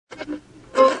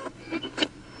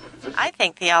I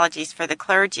think theology's for the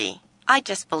clergy. I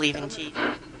just believe in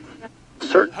Jesus.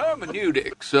 Certain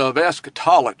hermeneutics of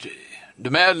eschatology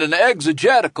demand an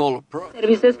exegetical approach.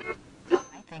 I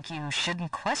think you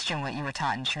shouldn't question what you were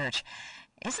taught in church.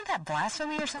 Isn't that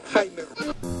blasphemy or something?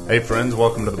 Hey friends,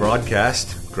 welcome to the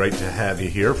broadcast. Great to have you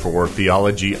here for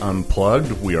Theology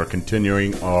Unplugged. We are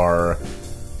continuing our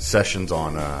sessions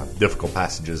on difficult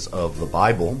passages of the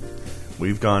Bible.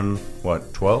 We've gone,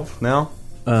 12 now?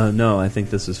 No, I think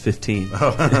this is 15.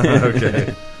 Oh,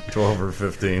 okay. 12 or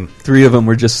 15. 3 of them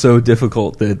were just so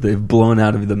difficult that they've blown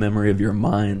out of the memory of your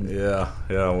mind. Yeah.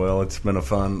 Well, it's been a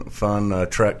fun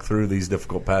trek through these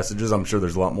difficult passages. I'm sure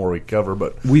there's a lot more we cover,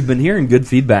 but we've been hearing good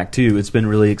feedback too. It's been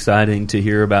really exciting to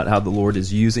hear about how the Lord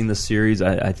is using this series.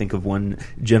 I think of one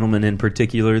gentleman in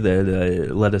particular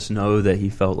that let us know that he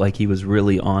felt like he was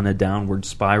really on a downward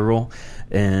spiral,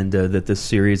 and that this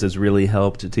series has really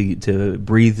helped to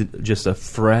breathe just a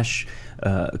fresh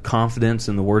confidence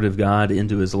in the Word of God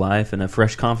into his life, and a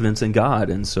fresh confidence in God.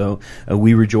 And so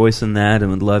we rejoice in that,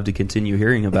 and would love to continue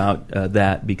hearing about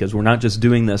that, because we're not just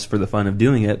doing this for the fun of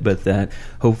doing it, but that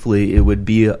hopefully it would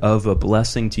be of a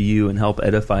blessing to you and help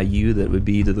edify you, that would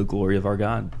be to the glory of our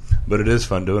God. But it is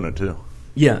fun doing it too.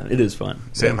 Yeah, it is fun.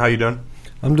 Sam, how you doing?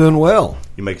 I'm doing well.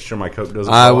 You making sure my Coke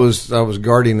doesn't I fall was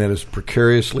guarding that as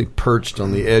precariously perched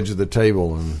on the edge of the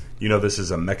table. And you know this is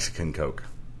a Mexican Coke.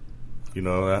 You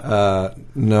know that?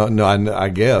 No, I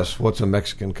guess. What's a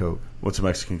Mexican Coke? What's a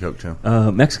Mexican Coke,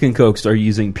 Tim? Mexican Cokes are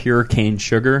using pure cane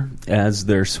sugar as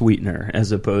their sweetener,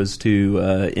 as opposed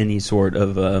to any sort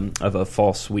of a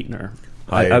false sweetener.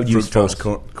 I would use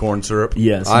fructose corn syrup.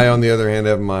 Yes. I, on the other hand,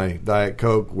 have my Diet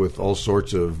Coke with all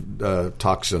sorts of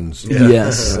toxins. Yeah.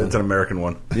 Yes. It's an American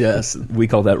one. Yes. We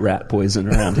call that rat poison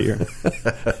around here.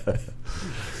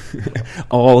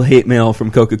 All hate mail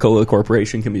from Coca-Cola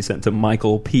Corporation can be sent to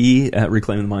Michael P. at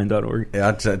reclaimthemind.org.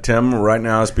 Yeah, Tim, right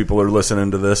now as people are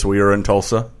listening to this, we are in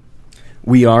Tulsa.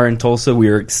 We are in Tulsa. We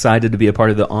are excited to be a part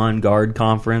of the On Guard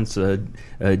conference.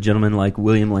 Gentlemen like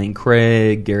William Lane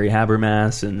Craig, Gary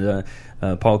Habermas, and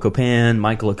Paul Copan,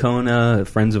 Michael Acona,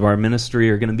 friends of our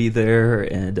ministry, are going to be there,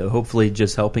 and hopefully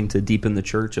just helping to deepen the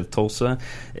church of Tulsa.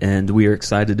 And we are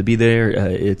excited to be there.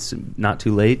 It's not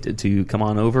too late to come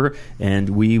on over, and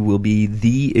we will be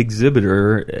the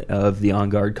exhibitor of the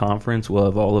On Guard conference. We'll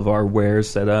have all of our wares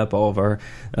set up, all of our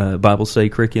Bible study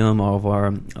curriculum,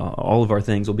 all of our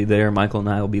things will be there. Michael and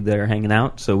I will be there hanging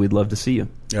out, so we'd love to see you.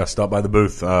 Yeah, stop by the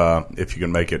booth if you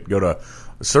can make it. Go to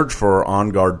search for On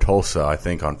Guard Tulsa, I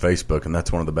think, on Facebook, and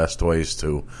that's one of the best ways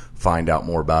to find out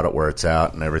more about it, where it's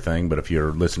at and everything. But if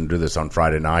you're listening to this on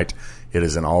Friday night, it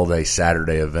is an all-day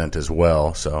Saturday event as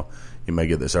well. So you may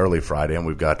get this early Friday, and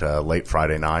we've got late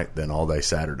Friday night, then all-day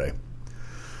Saturday.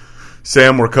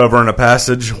 Sam, we're covering a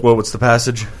passage. What's the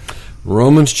passage?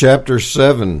 Romans chapter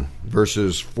 7,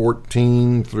 verses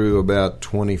 14 through about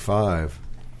 25.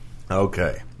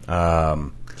 Okay.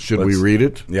 Should we read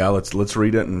it? Yeah, let's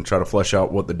read it and try to flesh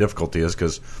out what the difficulty is,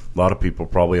 because a lot of people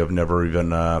probably have never even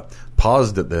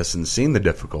paused at this and seen the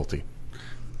difficulty.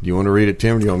 Do you want to read it,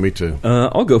 Tim, or do you want me to?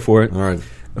 I'll go for it. All right.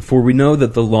 For we know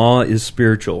that the law is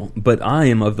spiritual, but I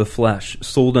am of the flesh,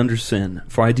 sold under sin.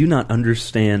 For I do not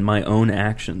understand my own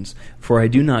actions. For I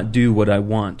do not do what I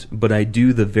want, but I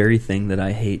do the very thing that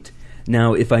I hate.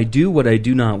 Now, if I do what I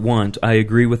do not want, I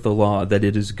agree with the law that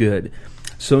it is good.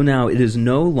 So now it is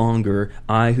no longer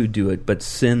I who do it, but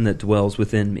sin that dwells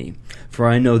within me. For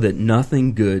I know that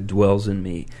nothing good dwells in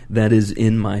me, that is,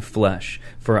 in my flesh.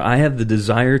 For I have the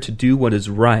desire to do what is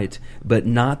right, but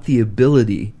not the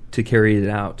ability to carry it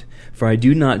out. For I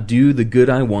do not do the good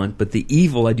I want, but the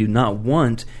evil I do not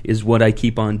want is what I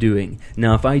keep on doing.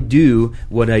 Now if I do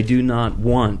what I do not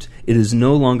want, it is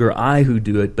no longer I who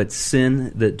do it, but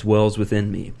sin that dwells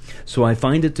within me. So I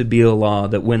find it to be a law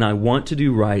that when I want to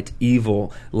do right,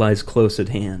 evil lies close at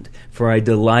hand. For I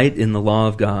delight in the law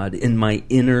of God, in my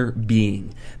inner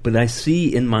being. But I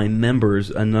see in my members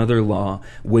another law,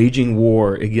 waging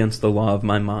war against the law of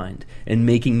my mind, and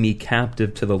making me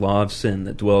captive to the law of sin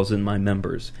that dwells in my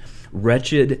members.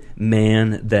 Wretched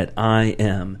man that I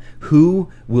am, who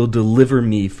will deliver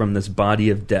me from this body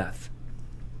of death?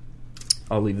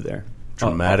 I'll leave it there.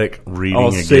 Dramatic reading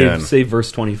I'll again. Save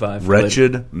verse 25.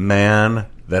 Wretched man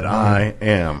that I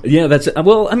am. Yeah,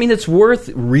 it's worth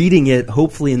reading it,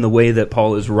 hopefully in the way that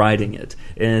Paul is writing it.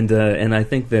 And I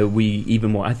think that we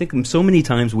even more. I think so many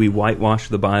times we whitewash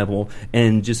the Bible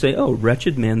and just say, "Oh,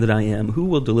 wretched man that I am, who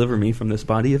will deliver me from this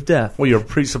body of death?" Well, you're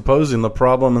presupposing the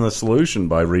problem and the solution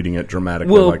by reading it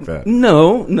dramatically like that.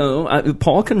 No.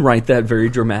 Paul can write that very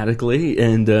dramatically,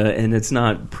 and it's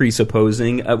not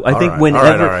presupposing. I think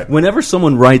whenever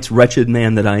someone writes "wretched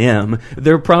man that I am,"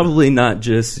 they're probably not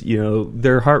just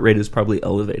their heart rate is probably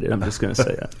elevated. I'm just going to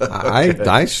say that.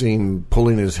 I seen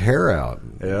pulling his hair out.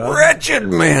 Yeah. Wretched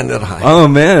man that I am. Oh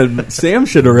man, Sam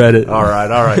should have read it. All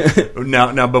right.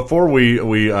 Now, before we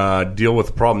deal with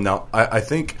the problem, now I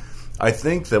think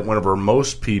that whenever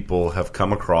most people have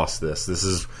come across this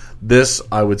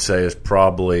I would say is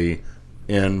probably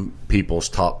in people's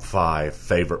top 5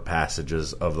 favorite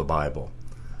passages of the Bible,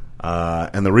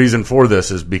 and the reason for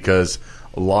this is because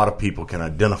a lot of people can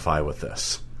identify with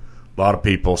this. A lot of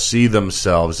people see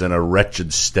themselves in a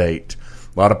wretched state.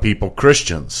 A lot of people,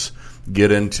 Christians,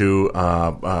 get into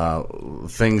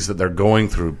things that they're going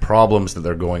through, problems that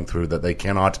they're going through that they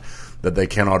cannot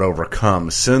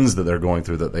overcome, sins that they're going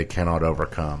through that they cannot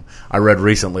overcome. I read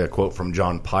recently a quote from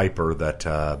John Piper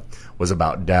that was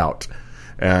about doubt.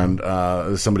 And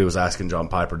somebody was asking John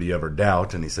Piper, "Do you ever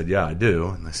doubt?" And he said, "Yeah, I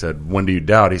do." And they said, "When do you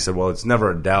doubt?" He said, "Well, it's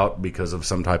never a doubt because of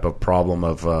some type of problem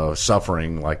of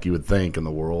suffering like you would think in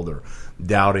the world, or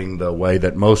doubting the way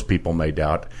that most people may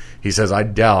doubt." He says, "I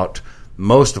doubt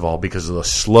most of all because of the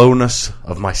slowness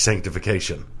of my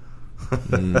sanctification."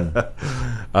 And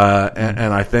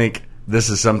I think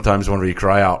this is sometimes when we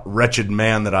cry out, "Wretched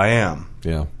man that I am."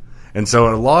 Yeah. And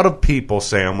so a lot of people,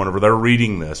 Sam, whenever they're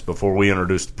reading this, before we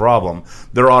introduce the problem,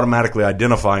 they're automatically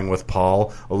identifying with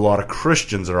Paul. A lot of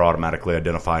Christians are automatically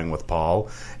identifying with Paul.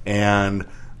 And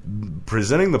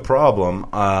presenting the problem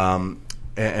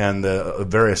and the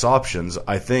various options,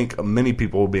 I think many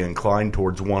people will be inclined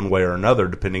towards one way or another,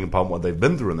 depending upon what they've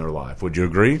been through in their life. Would you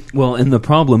agree? Well, and the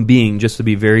problem being, just to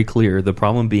be very clear, the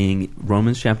problem being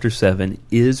Romans chapter 7,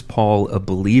 is Paul a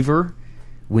believer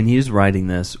when he is writing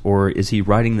this, or is he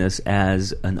writing this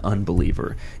as an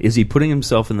unbeliever? Is he putting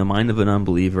himself in the mind of an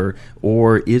unbeliever,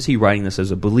 or is he writing this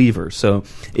as a believer? So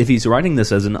if he's writing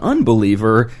this as an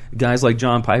unbeliever, guys like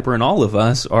John Piper and all of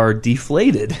us are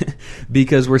deflated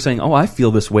because we're saying, "Oh, I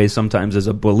feel this way sometimes as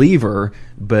a believer,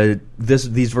 but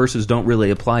these verses don't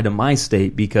really apply to my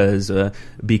state because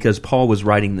Paul was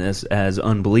writing this as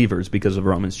unbelievers because of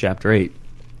Romans chapter 8.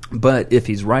 But if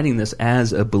he's writing this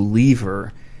as a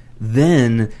believer,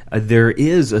 then there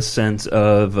is a sense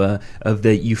of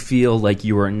that you feel like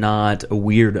you are not a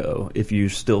weirdo if you're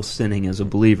still sinning as a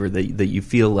believer, that you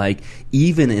feel like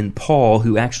even in Paul,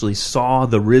 who actually saw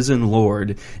the risen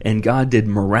Lord and God did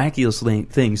miraculous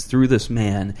things through this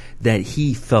man, that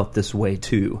he felt this way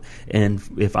too. And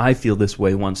if I feel this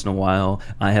way once in a while,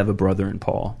 I have a brother in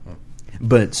Paul.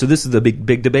 But so this is the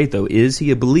big debate, though. Is he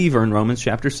a believer in Romans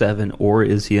chapter 7, or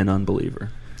is he an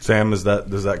unbeliever? Sam, does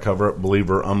that cover it?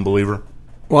 Believer, unbeliever?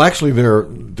 Well, actually,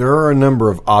 there are a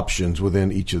number of options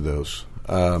within each of those.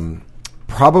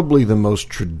 Probably the most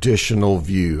traditional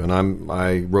view, and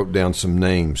I wrote down some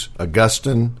names: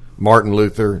 Augustine, Martin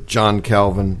Luther, John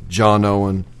Calvin, John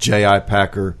Owen, J.I.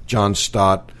 Packer, John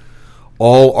Stott,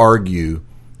 all argue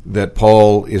that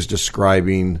Paul is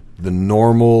describing the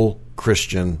normal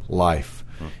Christian life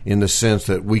in the sense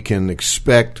that we can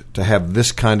expect to have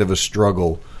this kind of a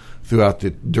struggle throughout the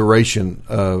duration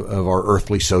of our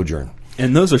earthly sojourn.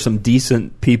 And those are some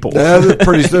decent people.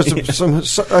 There's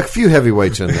a few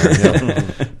heavyweights in there.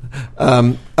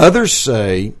 Yeah. Others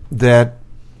say that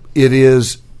it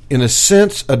is, in a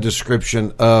sense, a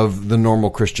description of the normal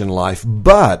Christian life,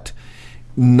 but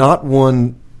not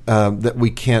one that we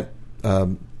can't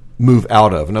move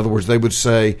out of. In other words, they would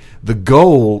say the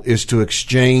goal is to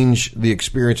exchange the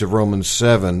experience of Romans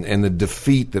 7 and the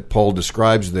defeat that Paul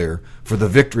describes there for the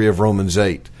victory of Romans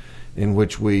 8, in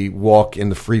which we walk in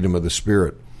the freedom of the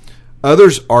Spirit.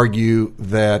 Others argue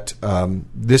that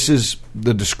this is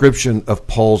the description of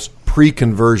Paul's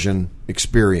pre-conversion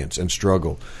experience and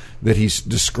struggle, that he's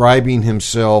describing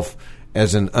himself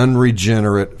as an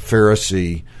unregenerate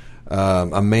Pharisee,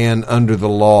 a man under the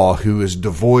law who is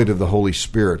devoid of the Holy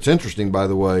Spirit. It's interesting, by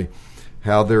the way,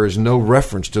 how there is no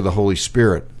reference to the Holy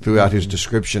Spirit throughout his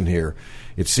description here.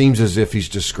 It seems as if he's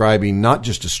describing not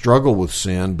just a struggle with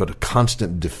sin, but a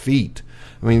constant defeat.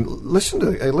 I mean,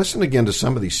 listen again to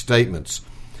some of these statements.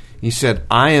 He said,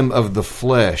 "I am of the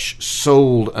flesh,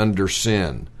 sold under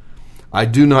sin. I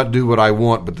do not do what I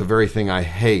want, but the very thing I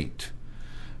hate."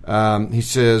 He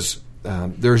says,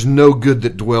 "There's no good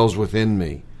that dwells within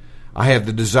me. I have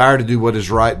the desire to do what is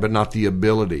right, but not the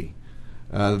ability.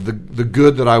 The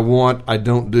good that I want, I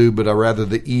don't do, but I rather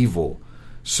the evil."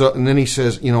 So, and then he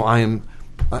says, "I am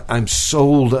I'm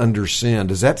sold under sin.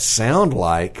 Does that sound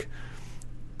like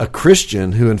a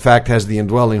Christian who in fact has the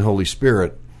indwelling Holy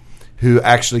Spirit, who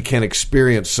actually can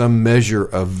experience some measure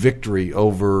of victory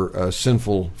over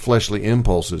sinful fleshly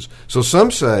impulses? So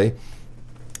some say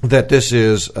that this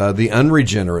is the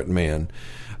unregenerate man.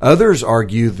 Others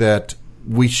argue that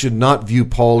we should not view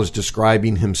Paul as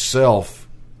describing himself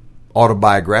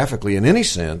autobiographically in any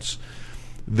sense,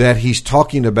 that he's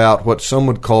talking about what some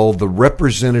would call the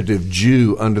representative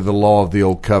Jew under the law of the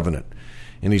Old Covenant.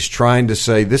 And he's trying to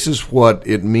say this is what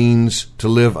it means to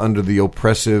live under the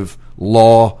oppressive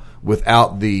law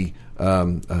without the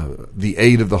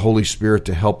aid of the Holy Spirit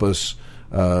to help us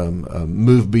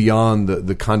move beyond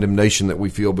the condemnation that we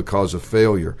feel because of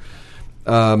failure.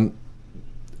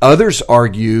 Others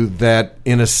argue that,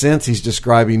 in a sense, he's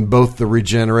describing both the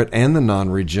regenerate and the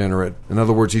non-regenerate. In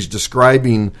other words, he's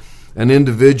describing an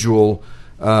individual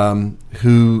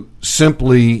who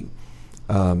simply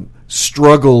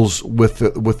struggles with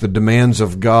the demands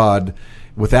of God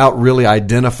without really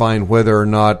identifying whether or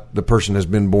not the person has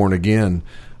been born again.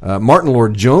 Martin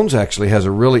Lloyd-Jones actually has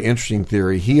a really interesting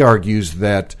theory. He argues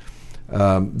that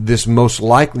this most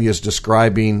likely is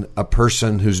describing a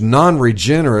person who's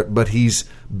non-regenerate, but he's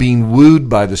being wooed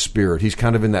by the Spirit. He's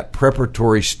kind of in that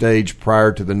preparatory stage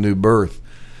prior to the new birth.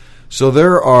 So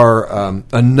there are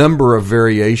a number of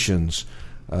variations.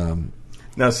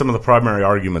 Now, some of the primary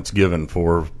arguments given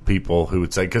for people who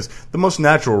would say, because the most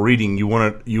natural reading, you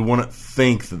want to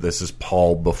think that this is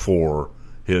Paul before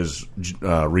his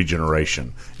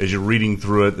regeneration. As you're reading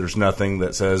through it, there's nothing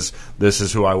that says this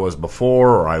is who I was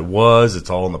before or I was. It's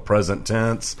all in the present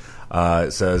tense.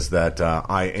 It says that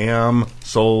I am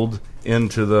sold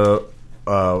into the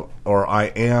or I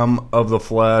am of the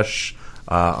flesh.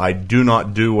 I do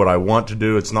not do what I want to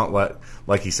do. It's not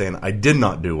like he's saying I did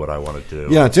not do what I wanted to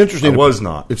do. Yeah, it's interesting. I was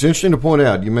not. It's interesting to point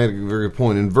out. You made a very good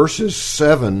point. In verses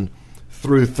 7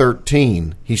 through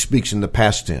 13, he speaks in the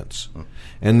past tense.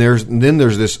 And then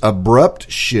there's this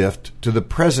abrupt shift to the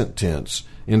present tense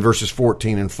in verses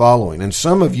 14 and following. And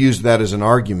some have used that as an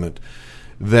argument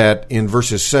that in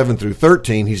verses 7 through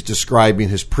 13, he's describing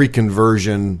his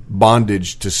pre-conversion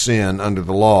bondage to sin under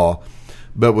the law.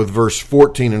 But with verse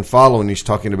 14 and following, he's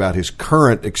talking about his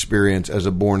current experience as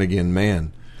a born-again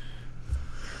man.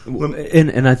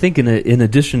 And I think in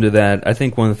addition to that, I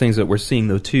think one of the things that we're seeing,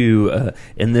 though, too,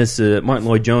 in this, Martin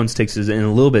Lloyd-Jones takes it in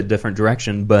a little bit different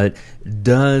direction, but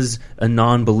does a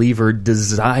non-believer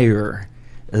desire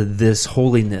this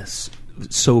holiness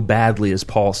so badly as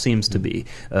Paul seems to be?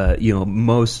 I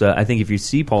think if you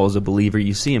see Paul as a believer,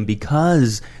 you see him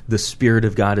because the Spirit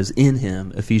of God is in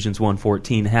him. Ephesians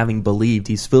 1:14, having believed,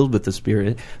 he's filled with the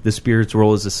Spirit. The Spirit's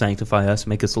role is to sanctify us,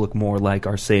 make us look more like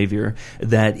our Savior.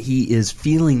 That he is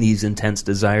feeling these intense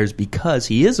desires because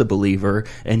he is a believer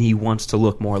and he wants to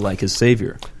look more like his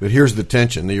Savior. But here's the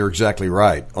tension. You're exactly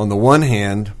right. On the one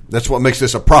hand, that's what makes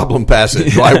this a problem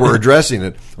passage, why we're addressing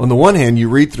it. On the one hand, you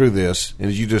read through this, and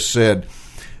as you just said,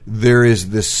 there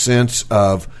is this sense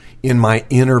of, in my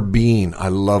inner being, I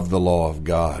love the law of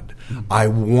God. I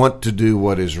want to do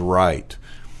what is right.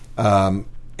 And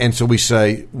so we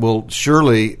say, well,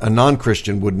 surely a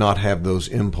non-Christian would not have those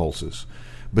impulses.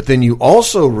 But then you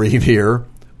also read here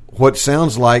what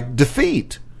sounds like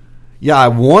defeat. Yeah, I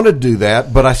want to do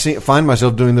that, but I find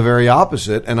myself doing the very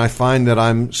opposite, and I find that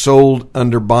I'm sold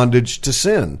under bondage to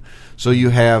sin. So you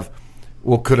have,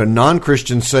 well, could a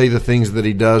non-Christian say the things that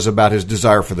he does about his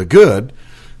desire for the good?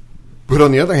 But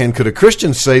on the other hand, could a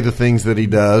Christian say the things that he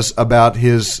does about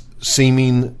his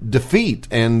seeming defeat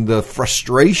and the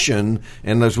frustration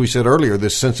and, as we said earlier,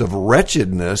 this sense of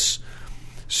wretchedness?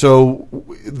 So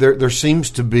there seems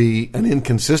to be an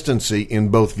inconsistency in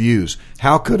both views.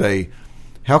 How could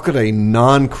a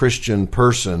non-Christian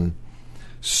person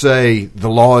say the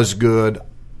law is good,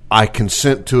 I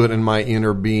consent to it in my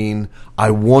inner being,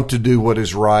 I want to do what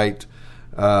is right,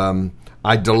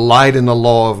 I delight in the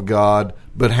law of God,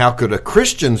 but how could a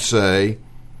Christian say,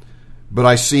 but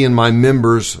I see in my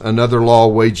members another law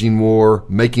waging war,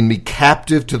 making me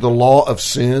captive to the law of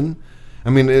sin? I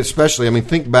mean,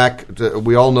 think back to,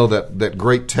 we all know that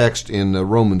great text in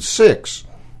Romans 6,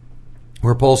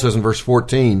 where Paul says in verse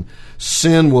 14,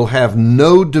 sin will have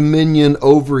no dominion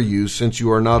over you since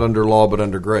you are not under law but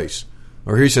under grace.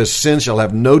 Or here he says, sin shall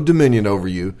have no dominion over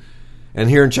you. And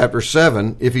here in chapter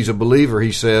 7, if he's a believer,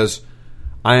 he says,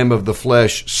 I am of the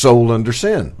flesh, sold under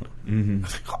sin. Mm-hmm.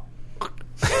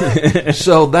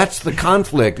 So that's the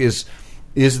conflict. Is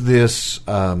this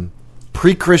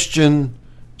pre-Christian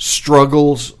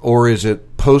struggles, or is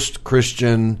it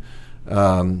post-Christian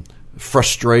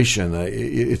frustration?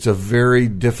 It's a very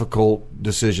difficult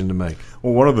decision to make.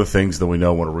 Well, one of the things that we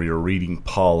know when we are reading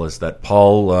Paul is that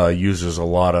Paul uses a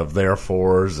lot of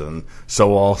therefores and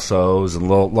so alsos and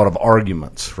a lot of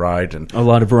arguments, right? And a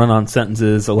lot of run-on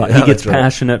sentences. He gets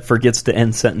passionate, forgets to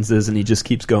end sentences, and he just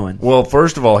keeps going. Well,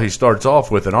 first of all, he starts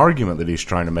off with an argument that he's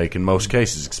trying to make in most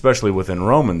cases, especially within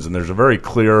Romans, and there's a very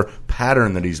clear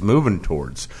pattern that he's moving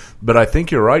towards. But I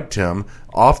think you're right, Tim.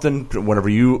 Often, whenever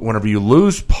you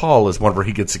lose Paul is whenever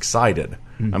he gets excited.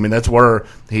 I mean, that's where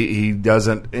he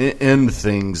doesn't end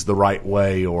things the right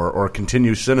way or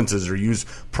continue sentences or use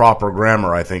proper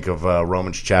grammar. I think of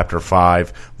Romans chapter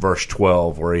 5, verse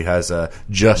 12, where he has a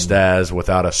just as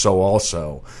without a so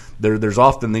also. There's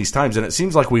often these times, and it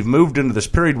seems like we've moved into this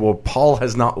period where Paul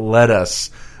has not led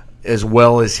us as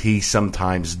well as he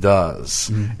sometimes does.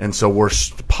 And so we're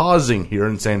pausing here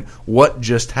and saying, what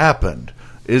just happened?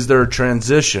 Is there a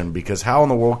transition? Because how in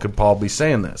the world could Paul be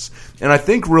saying this? And I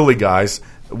think really, guys,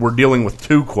 we're dealing with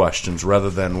two questions rather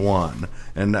than one.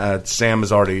 And Sam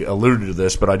has already alluded to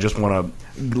this, but I just want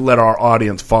to let our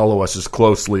audience follow us as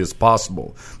closely as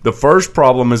possible. The first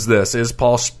problem is this: is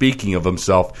Paul speaking of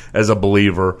himself as a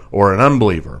believer or an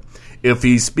unbeliever? If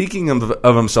he's speaking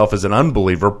of himself as an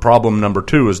unbeliever, problem number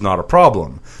 2 is not a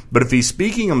problem. But if he's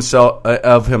speaking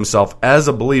of himself as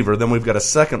a believer, then we've got a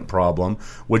second problem,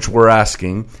 which we're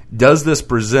asking, does this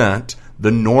present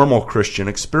the normal Christian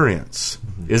experience?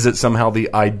 Is it somehow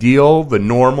the ideal, the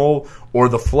normal, or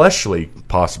the fleshly,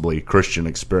 possibly, Christian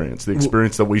experience? The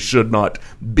experience that we should not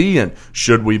be in.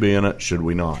 Should we be in it? Should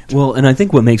we not? Well, and I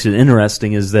think what makes it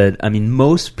interesting is that, I mean,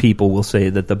 most people will say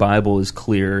that the Bible is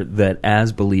clear that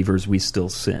as believers we still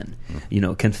sin. You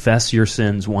know, confess your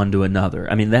sins one to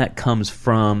another. I mean, that comes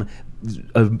from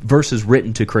verses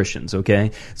written to Christians,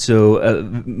 okay?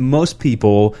 So most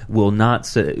people will not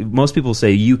say, most people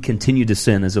say you continue to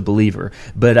sin as a believer.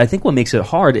 But I think what makes it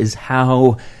hard is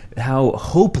how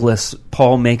hopeless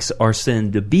Paul makes our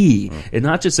sin to be. And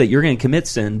not just that you're going to commit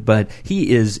sin, but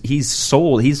he's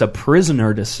a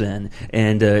prisoner to sin,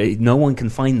 and no one can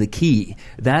find the key.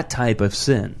 That type of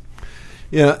sin.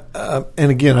 Yeah,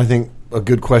 and again, I think a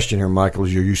good question here, Michael,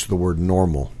 is your use of the word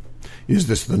normal. Is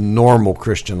this the normal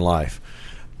Christian life?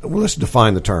 Well, let's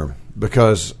define the term,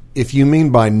 because if you mean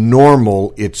by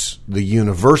normal, it's the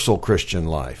universal Christian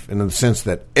life, and in the sense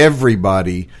that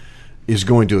everybody is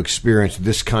going to experience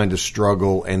this kind of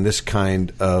struggle and this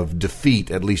kind of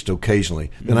defeat, at least occasionally,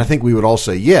 then I think we would all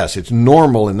say, yes, it's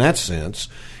normal in that sense,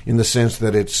 in the sense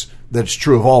that it's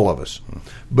true of all of us.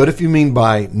 But if you mean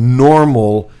by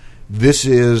normal, this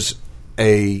is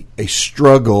a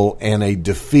struggle and a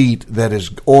defeat that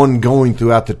is ongoing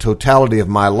throughout the totality of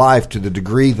my life, to the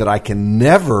degree that I can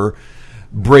never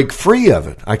break free of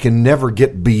it. I can never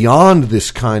get beyond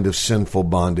this kind of sinful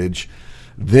bondage.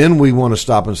 Then we want to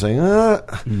stop and say,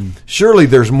 surely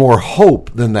there's more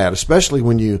hope than that, especially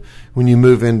when you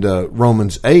move into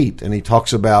Romans 8 and he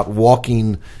talks about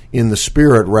walking in the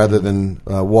Spirit rather than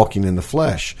walking in the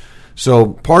flesh. So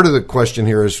part of the question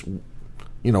here is,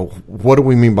 what do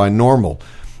we mean by normal?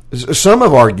 Some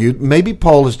have argued maybe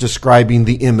Paul is describing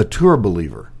the immature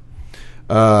believer,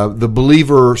 the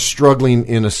believer struggling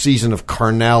in a season of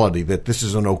carnality, that this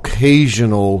is an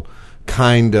occasional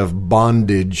kind of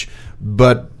bondage,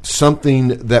 but something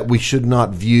that we should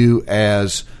not view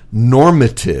as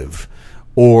normative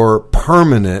or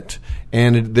permanent,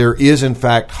 and there is, in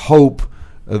fact, hope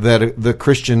that the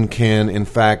Christian can, in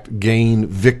fact, gain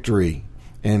victory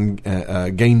and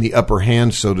gain the upper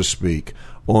hand, so to speak,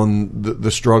 on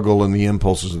the struggle and the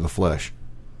impulses of the flesh.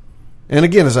 And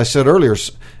again, as I said earlier,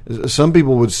 some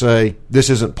people would say this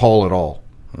isn't Paul at all.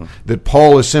 That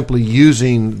Paul is simply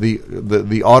using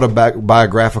the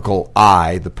autobiographical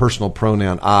I, the personal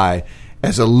pronoun I,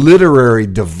 as a literary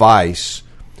device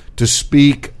to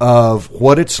speak of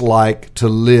what it's like to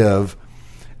live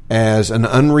as an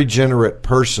unregenerate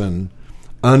person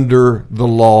under the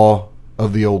law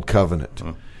of the old covenant.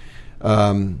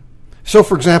 So,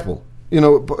 for example,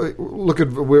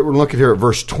 we're looking here at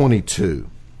verse 22.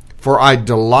 For I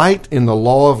delight in the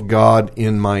law of God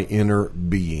in my inner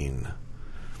being.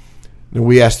 Now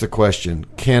we ask the question: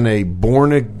 can an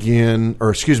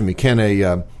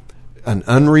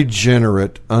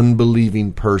unregenerate,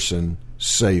 unbelieving person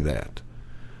say that?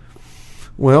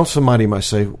 Well, somebody might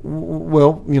say,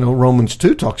 Romans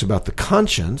 2 talks about the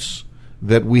conscience,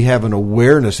 that we have an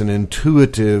awareness, an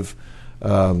intuitive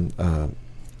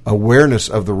awareness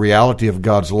of the reality of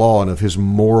God's law and of His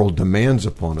moral demands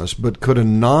upon us. But could a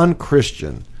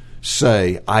non-Christian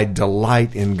say, I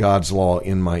delight in God's law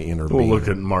in my inner being? Well, look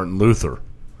at Martin Luther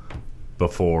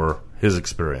before his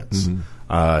experience.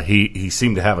 Mm-hmm. He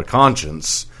seemed to have a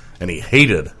conscience, and he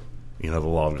hated the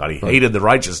law of God. He hated the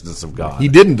righteousness of God. He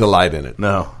didn't delight in it.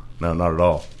 No, not at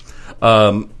all.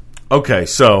 Okay,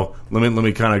 so let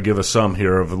me kind of give a sum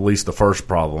here of at least the first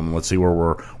problem. Let's see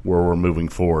where we're moving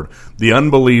forward. The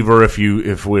unbeliever,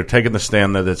 if we're taking the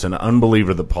stand that it's an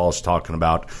unbeliever that Paul's talking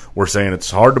about, we're saying it's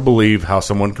hard to believe how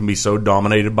someone can be so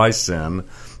dominated by sin.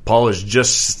 Paul has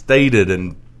just stated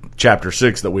in chapter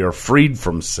 6 that we are freed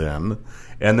from sin,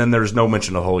 and then there's no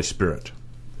mention of the Holy Spirit.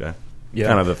 Okay. Yeah.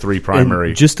 Kind of the three primary.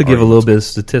 And just to give a little bit of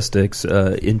statistics,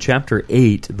 in chapter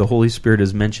 8, the Holy Spirit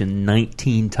is mentioned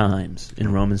 19 times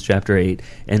in Romans chapter 8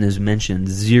 and is mentioned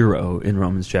 0 in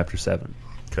Romans chapter 7.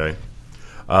 Okay.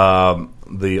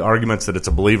 The arguments that it's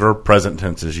a believer, present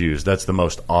tense is used. That's the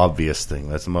most obvious thing.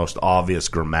 That's the most obvious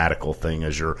grammatical thing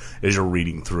as you're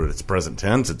reading through it. It's present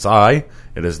tense. It's I.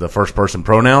 It is the first person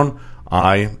pronoun.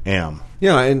 I am.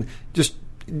 Yeah, and just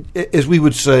as we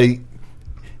would say,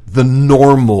 the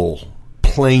normal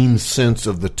plain sense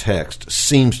of the text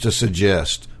seems to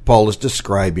suggest Paul is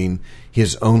describing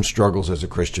his own struggles as a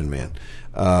Christian man.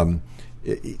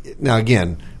 Now,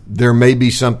 again, there may be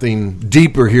something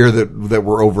deeper here that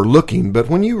we're overlooking, but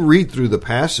when you read through the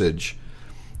passage,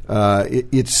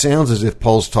 it sounds as if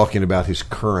Paul's talking about his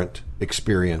current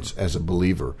experience as a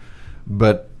believer.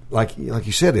 But like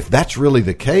you said, if that's really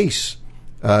the case,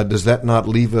 does that not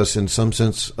leave us in some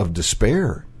sense of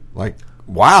despair? Like,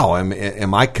 wow,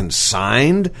 am I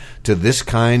consigned to this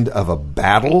kind of a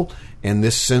battle and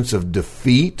this sense of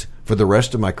defeat for the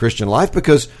rest of my Christian life?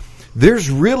 Because there's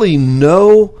really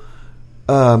no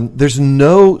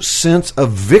sense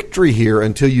of victory here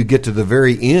until you get to the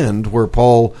very end where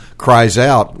Paul cries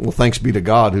out, well, thanks be to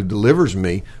God who delivers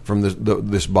me from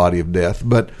this body of death.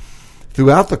 But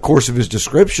throughout the course of his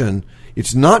description,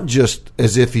 it's not just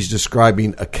as if he's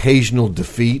describing occasional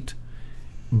defeat,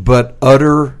 but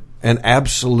utter and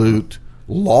absolute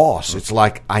loss. It's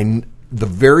like the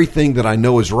very thing that I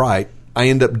know is right, I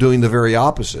end up doing the very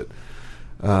opposite.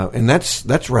 And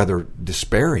that's rather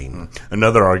despairing.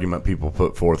 Another argument people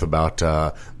put forth about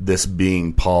this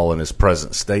being Paul in his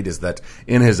present state is that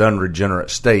in his unregenerate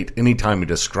state, anytime he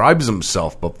describes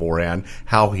himself beforehand,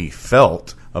 how he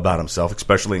felt about himself,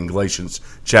 especially in Galatians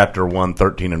chapter 1,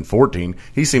 13 and 14,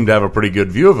 he seemed to have a pretty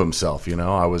good view of himself.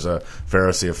 I was a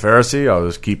Pharisee, I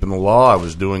was keeping the law, I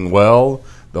was doing well.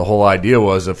 The whole idea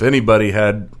was if anybody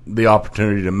had the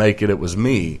opportunity to make it, it was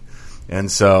me.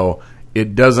 And so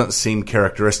it doesn't seem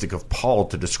characteristic of Paul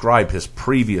to describe his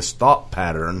previous thought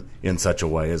pattern in such a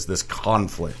way as this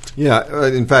conflict. Yeah,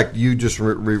 in fact, you just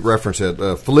referenced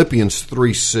it. Philippians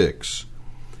 3:6.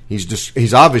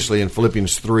 He's obviously in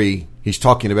Philippians 3. He's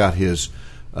talking about his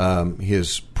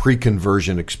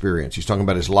pre-conversion experience. He's talking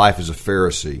about his life as a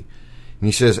Pharisee, and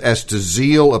he says, "As to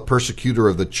zeal, a persecutor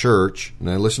of the church."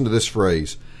 Now, listen to this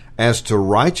phrase: "As to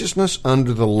righteousness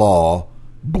under the law,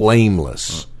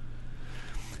 blameless."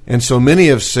 And so many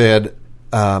have said,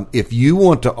 if you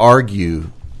want to argue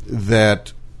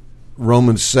that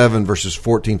Romans 7 verses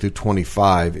 14 through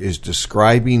 25 is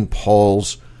describing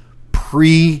Paul's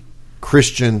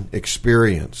pre-Christian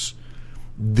experience,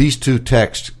 these two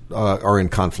texts are in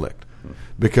conflict.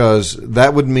 Because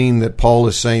that would mean that Paul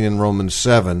is saying in Romans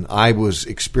 7, I was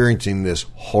experiencing this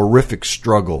horrific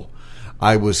struggle.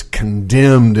 I was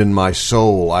condemned in my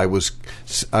soul. I was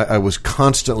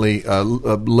constantly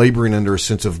laboring under a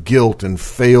sense of guilt and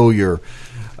failure.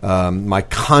 My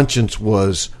conscience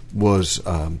was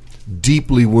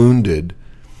deeply wounded.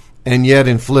 And yet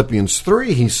in Philippians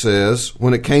 3, he says,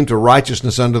 when it came to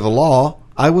righteousness under the law,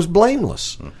 I was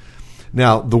blameless.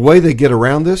 Now, the way they get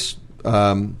around this,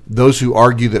 those who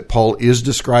argue that Paul is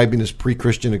describing his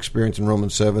pre-Christian experience in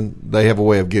Romans 7, they have a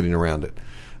way of getting around it.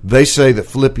 They say that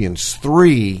Philippians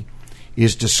 3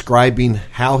 is describing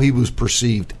how he was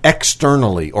perceived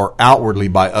externally or outwardly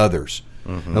by others.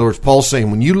 Mm-hmm. In other words, Paul's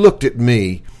saying, when you looked at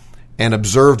me and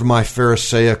observed my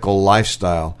Pharisaical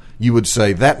lifestyle, you would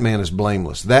say, that man is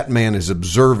blameless. That man is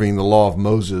observing the law of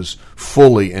Moses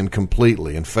fully and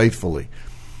completely and faithfully.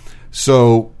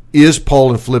 So is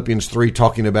Paul in Philippians 3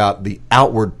 talking about the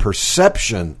outward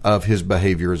perception of his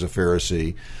behavior as a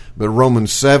Pharisee? But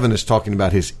Romans 7 is talking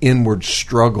about his inward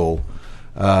struggle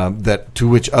that to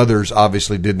which others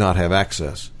obviously did not have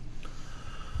access.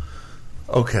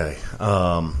 Okay.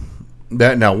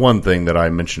 Now, one thing that I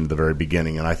mentioned at the very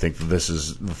beginning, and I think this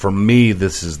is, for me,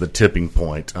 this is the tipping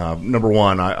point. Number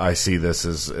one, I see this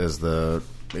as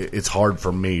it's hard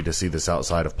for me to see this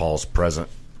outside of Paul's present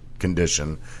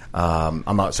condition.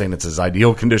 I'm not saying it's his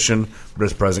ideal condition, but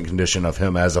his present condition of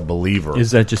him as a believer.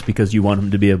 Is that just because you want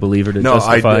him to be a believer to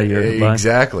justify your life?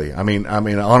 Exactly. I mean,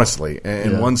 honestly,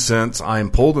 in one sense, I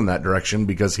am pulled in that direction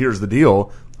because here's the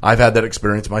deal: I've had that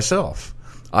experience myself.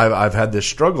 I've had this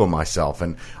struggle myself,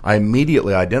 and I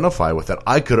immediately identify with it.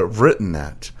 I could have written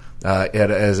that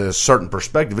as a certain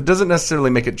perspective. It doesn't necessarily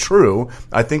make it true.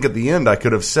 I think at the end I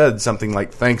could have said something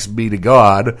like, thanks be to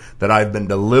God that I've been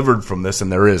delivered from this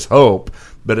and there is hope.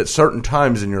 But at certain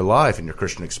times in your life, in your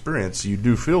Christian experience, you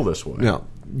do feel this way. Now,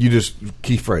 you just,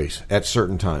 key phrase, at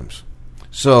certain times.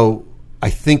 So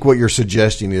I think what you're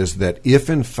suggesting is that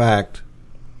if in fact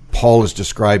Paul is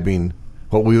describing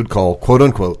what we would call, quote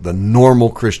unquote, the normal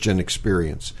Christian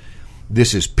experience,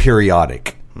 this is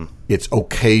periodic. It's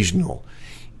occasional.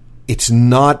 It's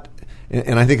not,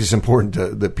 and I think it's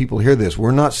important that people hear this,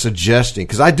 we're not suggesting,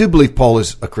 because I do believe Paul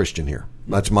is a Christian here.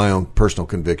 That's my own personal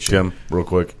conviction. Tim, real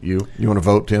quick, you want to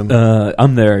vote, Tim?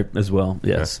 I'm there as well,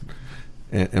 yes.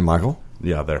 Okay. And Michael?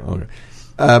 Yeah, there. Okay.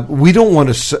 We don't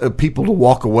want people to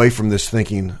walk away from this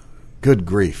thinking, good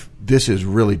grief, this is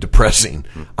really depressing.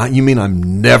 You mean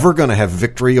I'm never going to have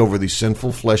victory over these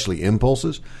sinful fleshly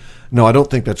impulses? No, I don't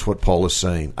think that's what Paul is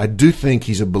saying. I do think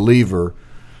he's a believer,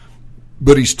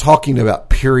 but he's talking about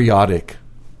periodic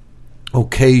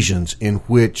occasions in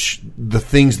which the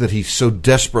things that he so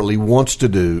desperately wants to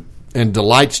do and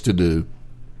delights to do,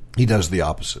 he does the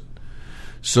opposite.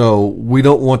 So we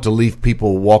don't want to leave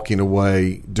people walking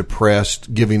away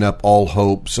depressed, giving up all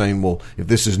hope, saying, well, if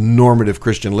this is normative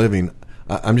Christian living,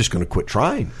 I'm just going to quit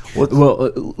trying.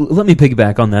 Well, let me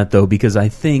piggyback on that, though, because I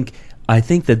think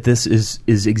that this is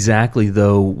exactly,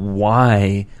 though,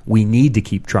 why we need to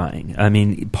keep trying. I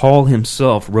mean, Paul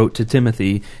himself wrote to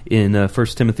Timothy in 1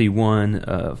 Timothy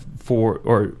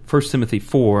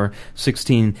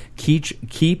 4:16,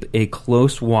 keep a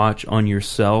close watch on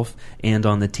yourself and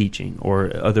on the teaching,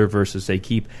 or other verses say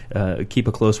keep a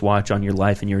close watch on your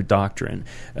life and your doctrine.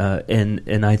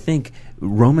 And I think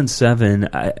Romans 7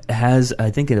 has, I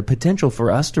think, a potential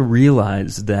for us to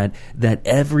realize that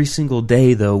every single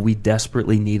day, though, we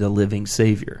desperately need a living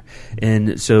Savior.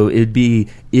 And so it'd be,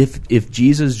 if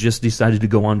Jesus just decided to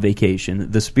go on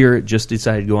vacation, the Spirit just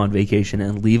decided to go on vacation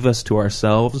and leave us to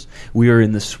ourselves, we are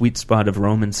in the sweet spot of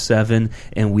Romans 7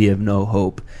 and we have no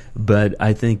hope. But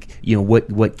I think,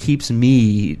 what keeps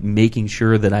me making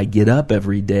sure that I get up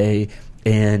every day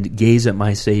and gaze at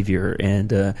my Savior and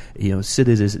sit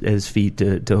at his feet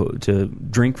to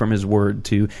drink from His Word,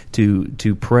 to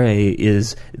pray,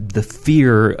 is the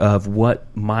fear of what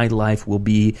my life will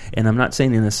be. And I'm not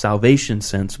saying in a salvation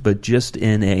sense, but just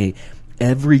in a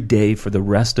every day for the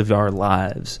rest of our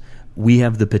lives, we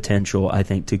have the potential, I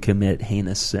think, to commit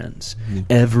heinous sins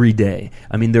every day.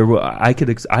 I mean, I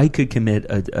could commit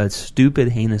a stupid,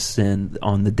 heinous sin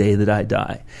on the day that I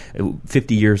die,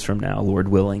 50 years from now, Lord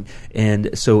willing.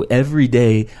 And so every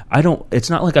day, it's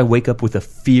not like I wake up with a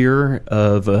fear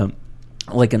of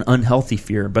like an unhealthy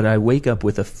fear, but I wake up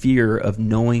with a fear of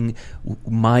knowing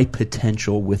my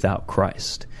potential without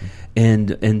Christ.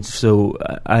 And so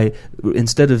I,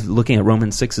 instead of looking at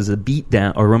Romans 6 as a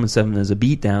beatdown, or Romans 7 as a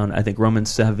beatdown, I think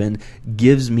Romans 7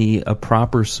 gives me a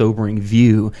proper, sobering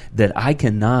view that I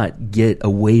cannot get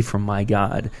away from my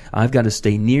God. I've got to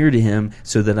stay near to Him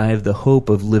so that I have the hope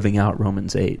of living out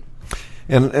Romans 8.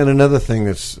 And another thing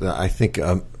that's, I think,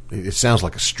 it sounds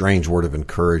like a strange word of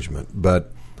encouragement,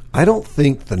 but I don't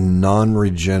think the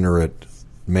non-regenerate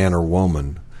man or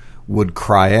woman would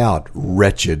cry out,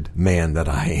 wretched man that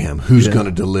I am, who's going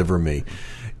to deliver me?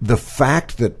 The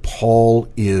fact that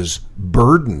Paul is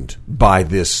burdened by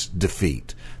this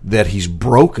defeat, that he's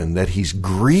broken, that he's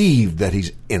grieved, that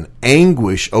he's in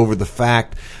anguish over the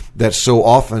fact that so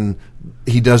often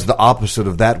he does the opposite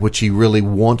of that which he really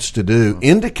wants to do,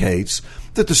 indicates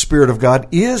that the Spirit of God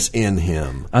is in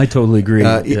him. I totally agree.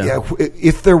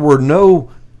 If there were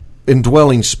no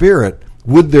indwelling Spirit,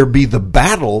 would there be the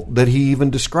battle that he even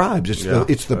describes?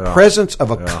 It's the presence of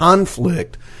a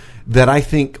conflict that I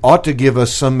think ought to give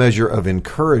us some measure of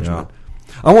encouragement.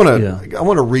 I want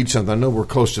to read something. I know we're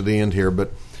close to the end here,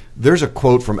 but there's a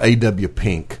quote from A.W.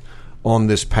 Pink on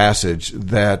this passage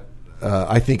that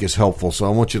I think is helpful, so I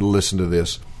want you to listen to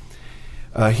this.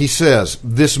 He says,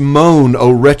 "This moan, O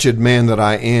wretched man that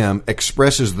I am,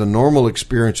 expresses the normal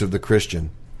experience of the Christian.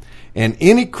 And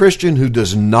any Christian who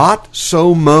does not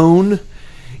so moan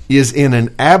is in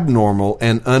an abnormal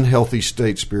and unhealthy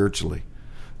state spiritually.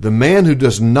 The man who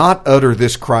does not utter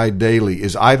this cry daily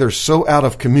is either so out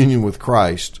of communion with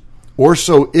Christ, or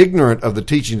so ignorant of the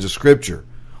teachings of Scripture,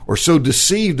 or so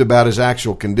deceived about his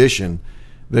actual condition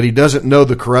that he doesn't know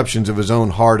the corruptions of his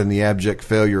own heart and the abject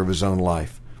failure of his own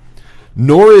life.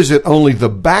 Nor is it only the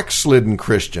backslidden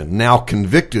Christian, now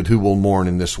convicted, who will mourn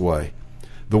in this way.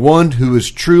 The one who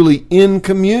is truly in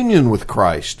communion with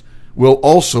Christ will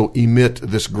also emit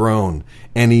this groan,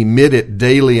 and emit it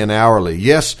daily and hourly.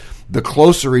 Yes, the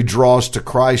closer he draws to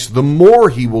Christ, the more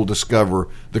he will discover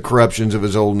the corruptions of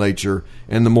his old nature,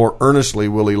 and the more earnestly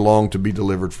will he long to be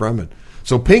delivered from it.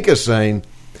 So Pink is saying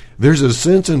there's a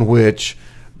sense in which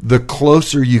the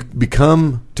closer you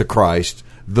become to Christ,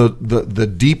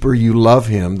 the deeper you love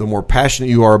him, the more passionate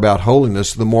you are about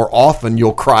holiness, the more often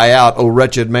you'll cry out, "O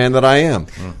wretched man that I am."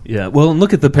 Yeah, well, and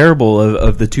look at the parable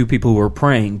of the two people who are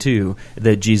praying, too,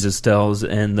 that Jesus tells,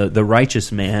 and the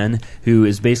righteous man who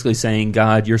is basically saying,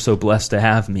 "God, you're so blessed to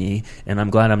have me, and I'm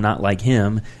glad I'm not like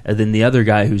him," and then the other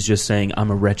guy who's just saying,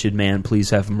 "I'm a wretched man, please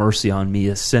have mercy on me,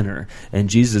 a sinner." And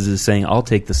Jesus is saying, "I'll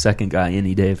take the second guy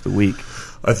any day of the week."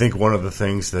 I think one of the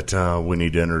things that we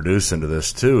need to introduce into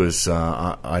this, too, is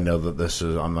I know that this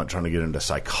is, I'm not trying to get into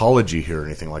psychology here or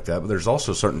anything like that, but there's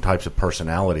also certain types of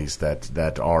personalities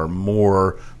that are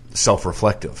more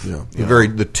self-reflective. Yeah.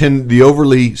 The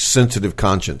overly sensitive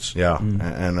conscience. Yeah,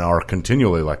 and are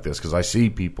continually like this, because I see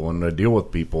people and I deal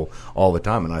with people all the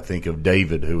time, and I think of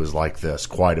David, who is like this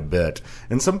quite a bit,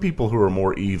 and some people who are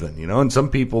more even, and some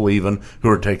people even who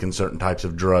are taking certain types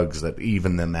of drugs that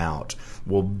even them out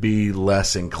will be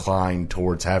less inclined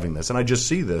towards having this. And I just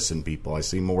see this in people. I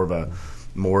see more of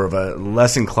a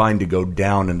less inclined to go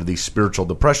down into these spiritual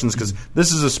depressions, because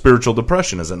this is a spiritual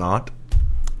depression, is it not?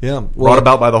 Yeah, brought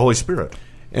about by the Holy Spirit.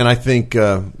 And I think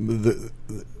Romans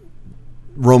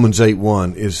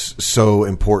 8:1 is so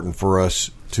important for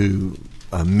us to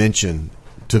mention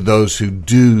to those who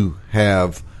do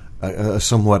have a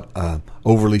somewhat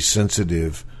overly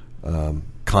sensitive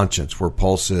conscience, where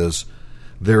Paul says,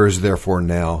 "There is therefore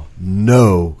now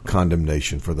no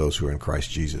condemnation for those who are in Christ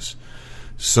Jesus."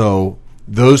 So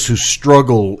those who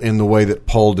struggle in the way that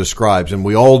Paul describes, and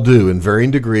we all do in varying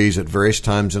degrees at various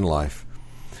times in life,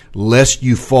 lest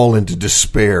you fall into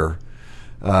despair,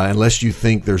 unless you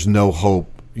think there's no hope,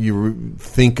 you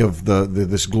think of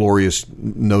this glorious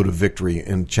note of victory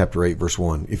in chapter 8, verse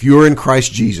 1. If you are in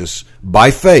Christ Jesus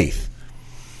by faith,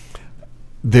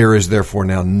 there is therefore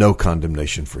now no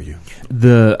condemnation for you.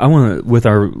 With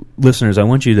our listeners, I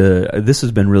want you to, this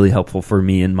has been really helpful for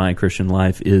me in my Christian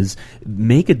life, is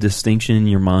make a distinction in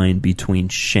your mind between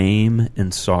shame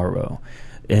and sorrow.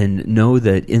 And know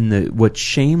that what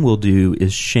shame will do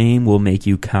is shame will make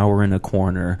you cower in a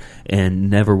corner and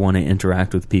never want to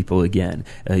interact with people again.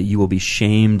 You will be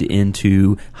shamed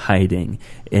into hiding.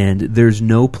 And there's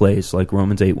no place, like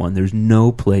Romans 8:1, there's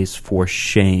no place for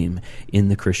shame in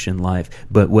the Christian life.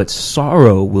 But what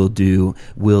sorrow will do,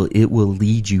 it will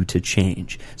lead you to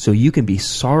change. So you can be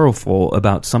sorrowful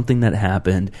about something that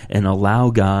happened and allow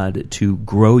God to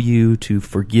grow you, to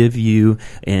forgive you,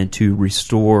 and to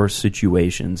restore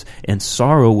situations. And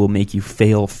sorrow will make you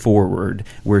fail forward,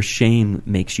 where shame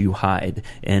makes you hide.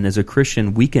 And as a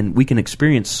Christian, we can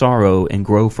experience sorrow and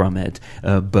grow from it,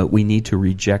 but we need to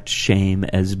reject shame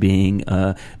as being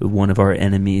one of our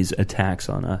enemy's attacks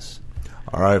on us.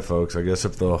 All right, folks, I guess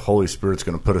if the Holy Spirit's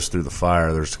going to put us through the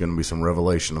fire, there's going to be some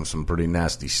revelation of some pretty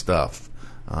nasty stuff.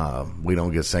 We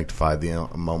don't get sanctified the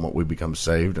moment we become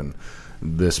saved, and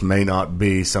this may not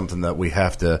be something that we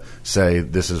have to say,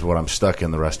 this is what I'm stuck in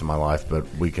the rest of my life, but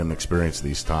we can experience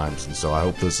these times. And so I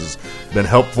hope this has been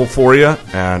helpful for you,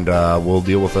 and we'll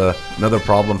deal with another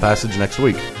problem passage next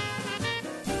week.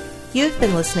 You've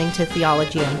been listening to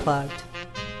Theology Unplugged.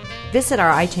 Visit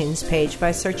our iTunes page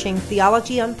by searching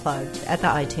Theology Unplugged at the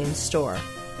iTunes Store.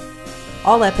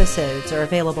 All episodes are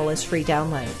available as free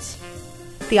downloads.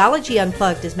 Theology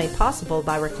Unplugged is made possible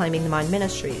by Reclaiming the Mind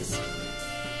Ministries.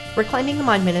 Reclaiming the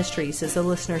Mind Ministries is a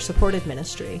listener-supported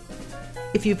ministry.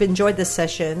 If you've enjoyed this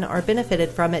session or benefited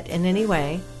from it in any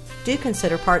way, do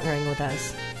consider partnering with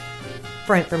us.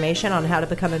 For information on how to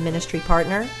become a ministry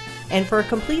partner, and for a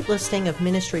complete listing of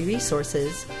ministry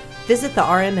resources, visit the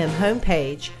RMM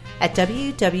homepage at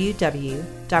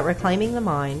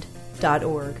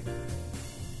www.reclaimingthemind.org.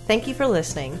 Thank you for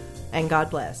listening, and God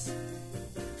bless.